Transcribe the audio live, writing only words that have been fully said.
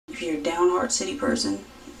if you're a downheart city person,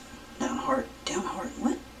 downheart,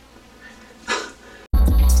 what?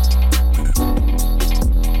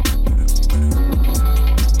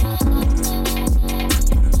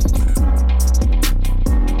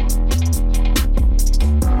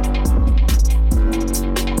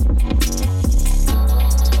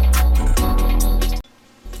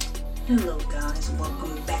 Hello guys,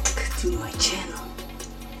 welcome back to my channel.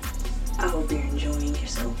 I hope you're enjoying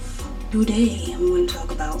yourself. Today I'm going to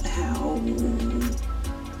talk about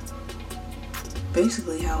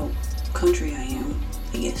basically how country I am,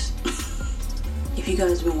 I guess. If you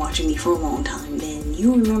guys have been watching me for a long time, then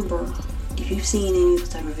you remember, if you've seen any of those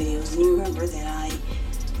type of videos, then you remember that I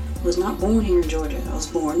was not born here in Georgia. I was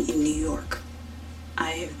born in New York.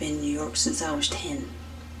 I have been in New York since I was 10.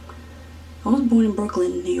 I was born in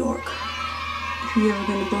Brooklyn, New York. If you've ever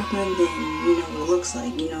been to Brooklyn, then you know what it looks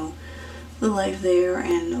like, you know, the life there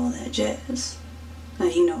and all that jazz.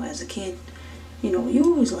 You know, as a kid, you know, you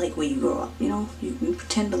always like where you grow up, you know. You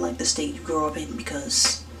pretend to like the state you grow up in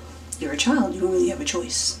because you're a child, you don't really have a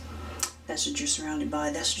choice. That's what you're surrounded by,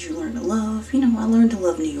 that's what you learn to love. You know, I learned to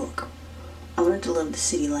love New York. I learned to love the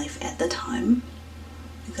city life at the time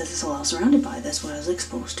because it's all I was surrounded by. That's what I was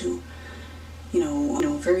exposed to. You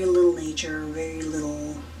know, very little nature, very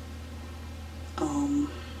little,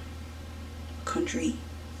 country.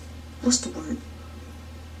 What's the word?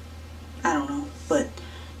 I don't know, but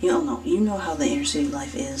you don't know. You know how the inner city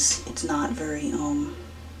life is. It's not very,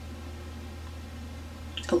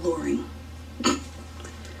 alluring.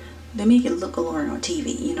 They make it look alluring on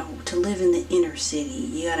TV, you know. To live in the inner city,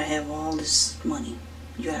 you gotta have all this money.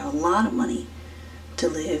 You gotta have a lot of money to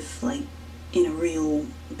live, like, in a real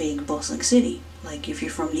big bustling city. Like if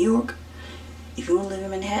you're from New York, if you want to live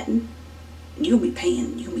in Manhattan, you'll be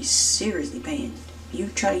paying. You'll be seriously paying. You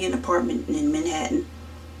try to get an apartment in Manhattan,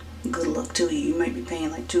 good luck to you. You might be paying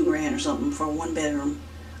like $2 grand or something for a 1-bedroom.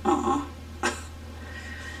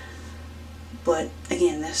 But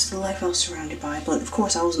again, that's the life I was surrounded by. But of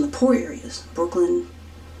course I was in the poor areas. Brooklyn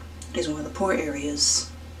is one of the poor areas.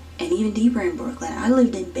 And even deeper in Brooklyn, I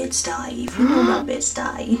lived in Bed-Stuy. If you know about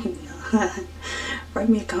Bed-Stuy, write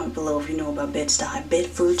me a comment below if you know about Bed-Stuy,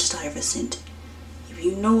 Bedford-Stuyvesant. If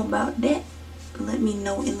you know about that, let me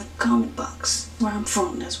know in the comment box. Where I'm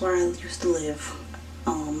from, that's where I used to live.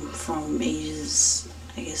 From ages,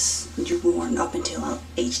 I guess, newborn up until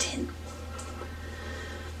age 10.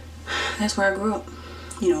 That's where I grew up.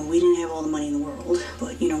 You know, we didn't have all the money in the world,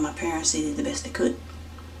 but you know, my parents, they did the best they could.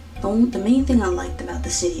 The main thing I liked about the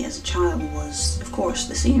city as a child was, of course,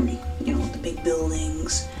 the scenery. You know, the big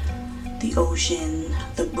buildings, the ocean,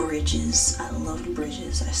 the bridges. I loved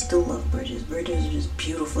bridges. I still love bridges. Bridges are just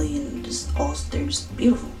beautifully and just awesome. They're just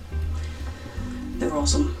beautiful. They're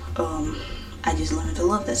awesome. I just learned to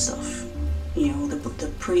love that stuff. You know, the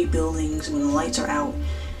pretty buildings when the lights are out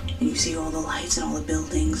and you see all the lights and all the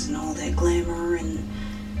buildings and all that glamour and,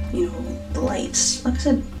 you know, the lights. Like I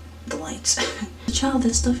said, the lights. As a child,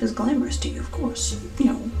 that stuff is glamorous to you, of course. You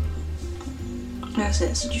know, like I said,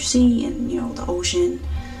 that's what you see, and, you know, the ocean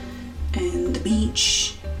and the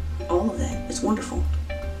beach, all of that. It's wonderful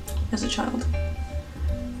as a child.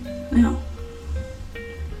 Now,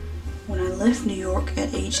 when I left New York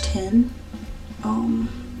at age 10,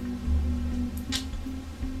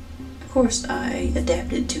 of course I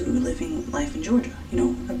adapted to living life in Georgia. You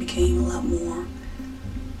know, I became a lot more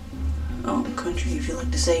country, if you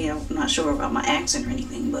like to say. I'm not sure about my accent or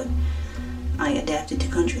anything, but I adapted to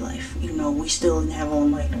country life. You know, we still didn't have all the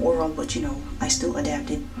money in the world, but you know, I still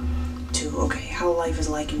adapted to, okay, how life is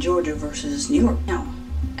like in Georgia versus New York. Now,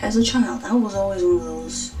 as a child, I was always one of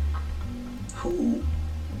those who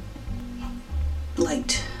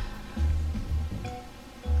liked,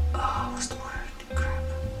 what's the word? Crap.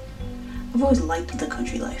 I've always liked the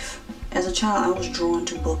country life. As a child, I was drawn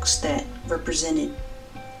to books that represented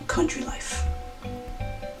country life,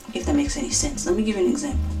 if that makes any sense. Let me give you an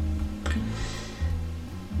example.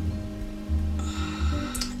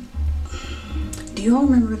 Do you all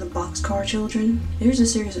remember the Boxcar Children? There's a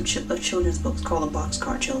series of children's books called the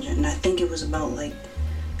Boxcar Children, and I think it was about, like,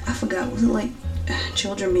 I forgot, was it like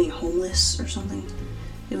children being homeless or something?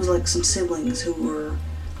 It was like some siblings who were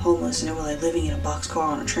homeless and they were like living in a boxcar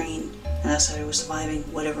on a train, and that's how they were surviving,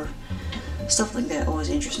 whatever. Stuff like that always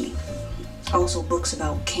interests me. Also, books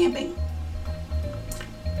about camping.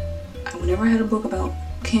 Whenever I had a book about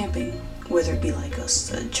camping, whether it be like a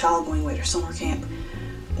child going away to summer camp,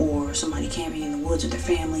 or somebody camping in the woods with their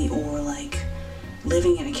family, or like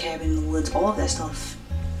living in a cabin in the woods, all of that stuff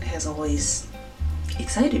has always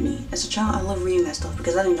excited me. As a child, I love reading that stuff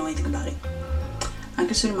because I didn't know anything about it. I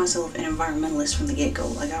consider myself an environmentalist from the get-go.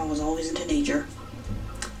 Like, I was always into nature.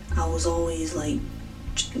 I was always like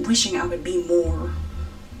wishing I could be more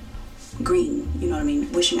green, you know what I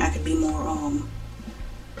mean? Wishing I could be more, I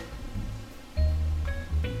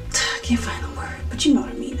can't find the word, but you know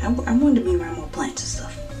what I mean. I wanted to be around more plants and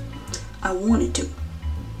stuff. I wanted to,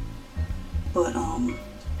 but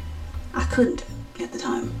I couldn't at the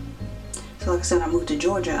time. So like I said, I moved to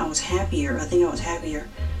Georgia. I was happier. I think I was happier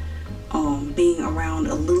being around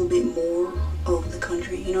a little bit more of the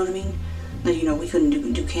country, you know what I mean? Now, you know, we couldn't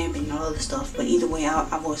do camping and all other stuff, but either way,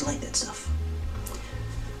 I've always liked that stuff.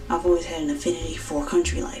 I've always had an affinity for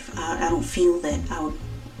country life. I don't feel that I would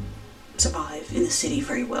survive in the city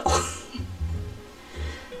very well.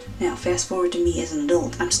 Now, fast forward to me as an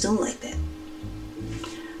adult, I'm still like that.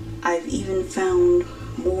 I've even found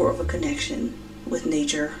more of a connection with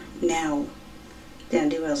nature now than I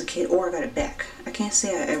did when I was a kid, or I got it back. I can't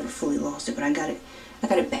say I ever fully lost it, but I got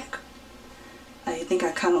it back. I think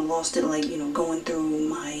I kind of lost it, like, you know, going through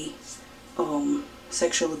my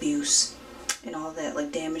sexual abuse and all that,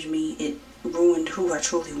 like, damaged me. It ruined who I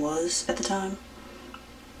truly was at the time.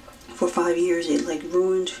 For 5 years, it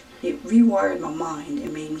rewired my mind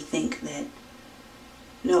and made me think that,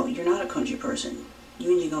 no, you're not a country person.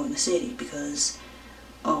 You need to go in the city because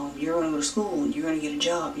you're going to go to school and you're going to get a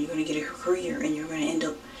job, you're going to get a career, and you're going to end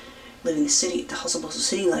up living the hustle bustle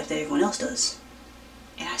city life that everyone else does.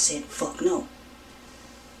 And I said, fuck no.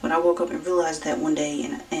 When I woke up and realized that one day,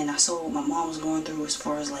 and I saw what my mom was going through as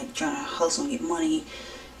far as like trying to hustle and get money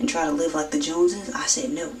and try to live like the Joneses, I said,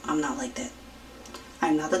 no, I'm not like that.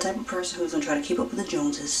 I'm not the type of person who's going to try to keep up with the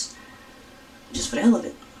Joneses just for the hell of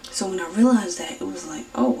it. So when I realized that, it was like,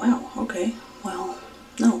 oh wow, okay, well,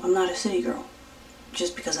 no, I'm not a city girl.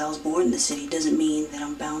 Just because I was born in the city doesn't mean that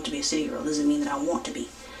I'm bound to be a city girl. It doesn't mean that I want to be.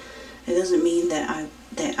 It doesn't mean that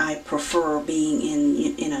I prefer being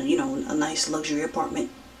in a, you know, a nice luxury apartment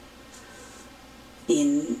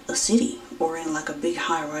in a city or in like a big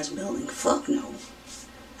high-rise building. Fuck no.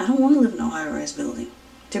 I don't want to live in no high-rise building.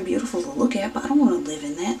 They're beautiful to look at, but I don't want to live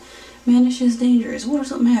in that. Man, this shit's dangerous. What if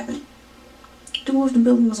something happened? What if the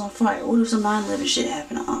building was on fire? What if some 9/11 shit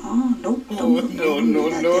happened? Nope. No.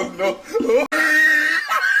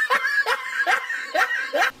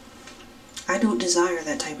 I don't desire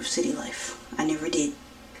that type of city life. I never did.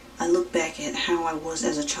 I look back at how I was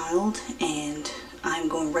as a child, and I'm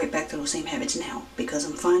going right back to those same habits now because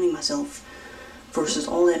I'm finding myself versus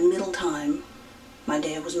all that middle time. My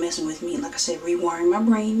dad was messing with me, like I said, rewiring my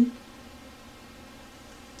brain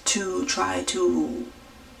to try to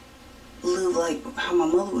live like how my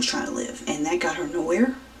mother was trying to live, and that got her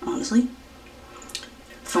nowhere, honestly.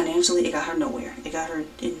 Financially, it got her nowhere. It got her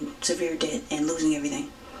in severe debt and losing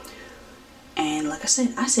everything. And like I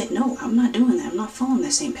said no, I'm not doing that. I'm not following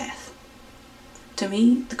that same path. To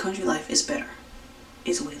me, the country life is better.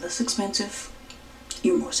 It's way less expensive.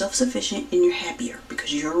 You're more self-sufficient and you're happier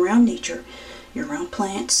because you're around nature, you're around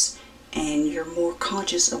plants, and you're more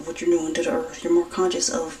conscious of what you're doing to the earth. You're more conscious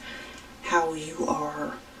of how you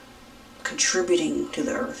are contributing to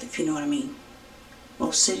the earth, if you know what I mean.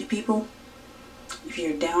 Most city people, if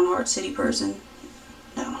you're a downheart city person,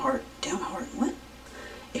 what?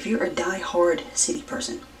 If you're a die-hard city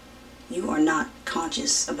person, you are not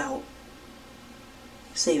conscious about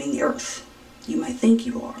saving the earth. You might think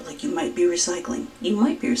you are, like you might be recycling. You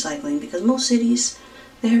might be recycling because most cities,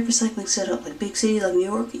 they have recycling set up, like big cities like New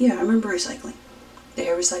York. Yeah, I remember recycling. They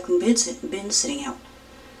have recycling bins sitting out.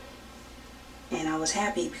 And I was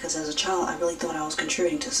happy because as a child, I really thought I was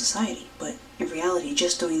contributing to society. But in reality,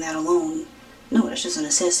 just doing that alone, no, that's just a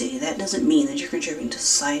necessity. That doesn't mean that you're contributing to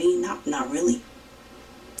society. Not really.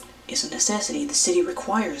 It's a necessity. The city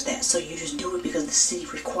requires that, so you just do it because the city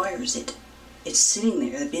requires it. It's sitting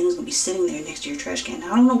there. The bin is going to be sitting there next to your trash can.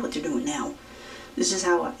 Now, I don't know what they're doing now. This is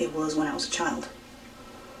how it was when I was a child.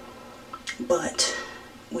 But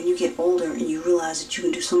when you get older and you realize that you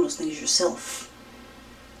can do some of those things yourself,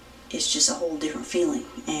 it's just a whole different feeling.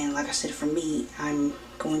 And like I said, for me, I'm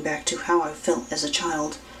going back to how I felt as a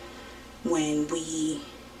child when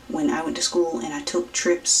I went to school and I took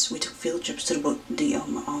trips. We took field trips to the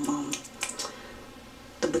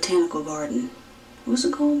botanical garden. What's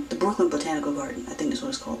it called? The Brooklyn Botanical Garden. I think that's what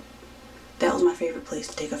it's called. That was my favorite place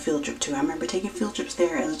to take a field trip to. I remember taking field trips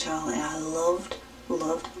there as a child, and I loved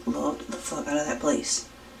the fuck out of that place.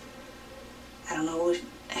 I don't know.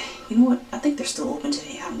 You know what? I think they're still open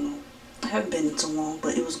today. I don't know. I haven't been in so long,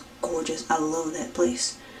 but it was gorgeous. I love that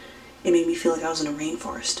place. It made me feel like I was in a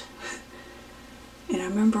rainforest. And I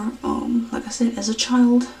remember, like I said, as a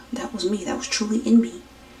child, that was me. That was truly in me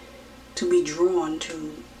to be drawn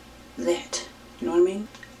to that. You know what I mean?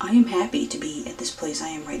 I am happy to be at this place I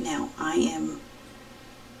am right now. I am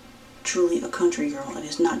truly a country girl, and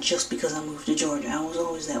it's not just because I moved to Georgia. I was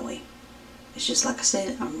always that way. It's just like I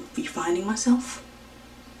said, I'm refining myself.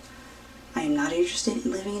 I am not interested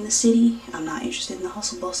in living in the city. I'm not interested in the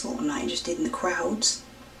hustle bustle. I'm not interested in the crowds.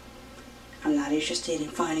 I'm not interested in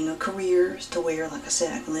finding a career to where, like I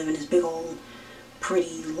said, I can live in this big old,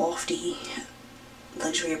 pretty, lofty,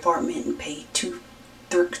 luxury apartment and pay $2,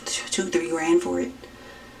 $3 grand for it.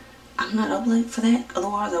 I'm not up like for that.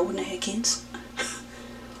 Otherwise, I wouldn't have had kids.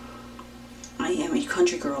 I am a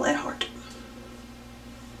country girl at heart.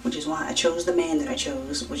 Which is why I chose the man that I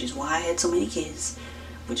chose. Which is why I had so many kids.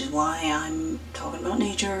 Which is why I'm talking about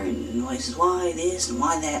nature. And this is why this and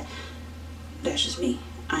why that. That's just me.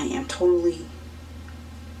 I am totally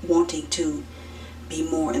wanting to be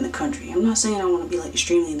more in the country. I'm not saying I want to be like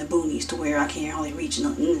extremely in the boonies to where I can't hardly reach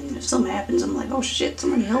nothing. And if something happens, I'm like, oh shit,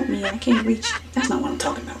 somebody help me. I can't reach. That's not what I'm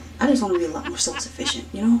talking about. I just want to be a lot more self-sufficient,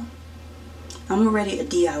 you know? I'm already a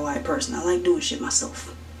DIY person. I like doing shit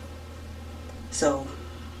myself. So,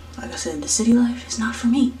 like I said, the city life is not for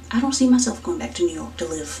me. I don't see myself going back to New York to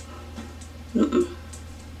live.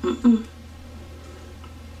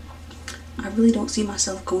 I really don't see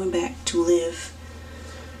myself going back to live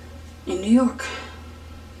in New York.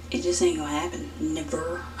 It just ain't gonna happen.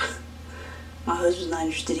 Never. My husband's not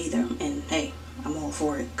interested either. And hey, I'm all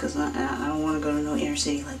for it. Because I don't want to go to no inner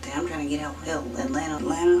city like that. I'm trying to get out. Hell,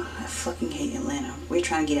 Atlanta. I fucking hate Atlanta. We're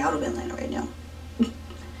trying to get out of Atlanta right now.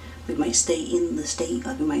 We might stay in the state.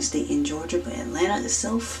 Like we might stay in Georgia. But Atlanta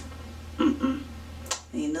itself,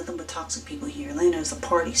 ain't nothing but toxic people here. Atlanta is a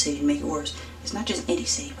party city to make it worse. It's not just any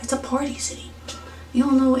city, but it's a party city. You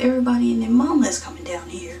don't know everybody and their mama is coming down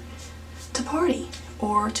here to party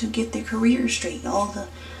or to get their careers straight. All the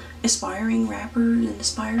aspiring rappers and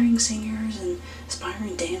aspiring singers and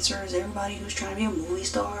aspiring dancers, everybody who's trying to be a movie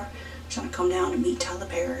star, trying to come down to meet Tyler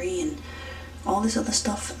Perry and all this other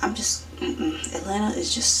stuff. I'm just, Atlanta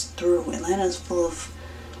is just through. Atlanta is full of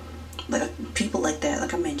like people like that,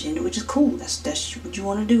 like I mentioned, which is cool. That's what you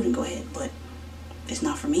want to do, then go ahead. But it's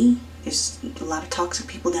not for me. It's a lot of toxic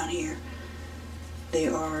people down here. They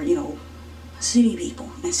are, you know, city people,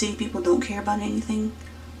 and city people don't care about anything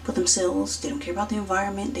but themselves. They don't care about the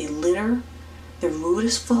environment. They litter. They're rude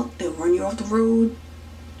as fuck. They'll run you off the road.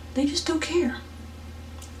 They just don't care.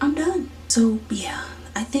 I'm done. So yeah,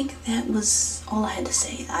 I think that was all I had to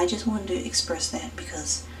say. I just wanted to express that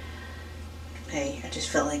because, hey, I just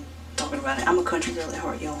felt like talking about it. I'm a country girl at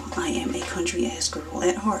heart, y'all. I am a country ass girl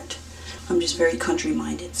at heart. I'm just very country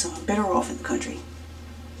minded, so I'm better off in the country.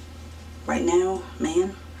 Right now,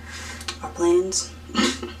 man, our plans,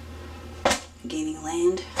 gaining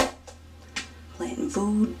land, planting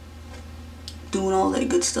food, doing all that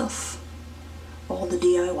good stuff, all the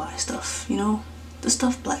DIY stuff, you know, the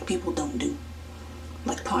stuff black people don't do,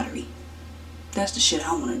 like pottery. That's the shit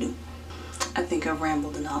I want to do. I think I've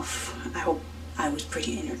rambled enough. I hope I was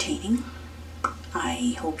pretty entertaining.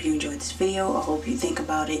 I hope you enjoyed this video. I hope you think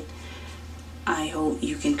about it. I hope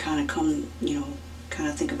you can kind of come, you know, kind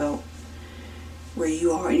of think about where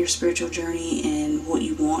you are in your spiritual journey and what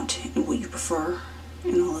you want and what you prefer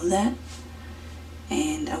and all of that.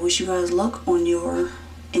 And I wish you guys luck on your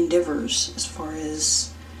endeavors as far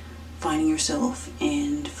as finding yourself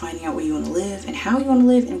and finding out where you want to live and how you want to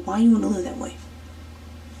live and why you want to live that way.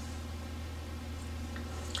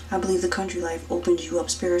 I believe the country life opens you up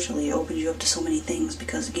spiritually. It opens you up to so many things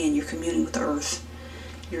because, again, you're communing with the earth.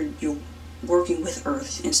 You're working with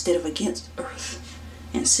earth instead of against earth.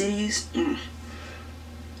 And cities,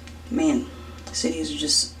 man, cities are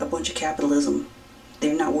just a bunch of capitalism.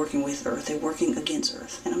 They're not working with earth. They're working against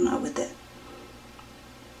earth. And I'm not with that.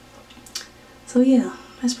 So yeah,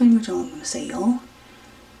 that's pretty much all I'm going to say, y'all.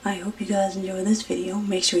 I hope you guys enjoy this video.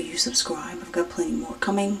 Make sure you subscribe. I've got plenty more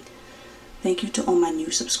coming. Thank you to all my new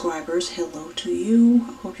subscribers. Hello to you.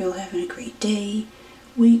 I hope you're having a great day,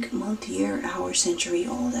 week, month, year, hour, century,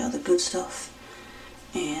 all that other good stuff.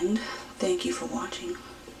 And thank you for watching.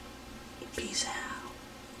 Peace out.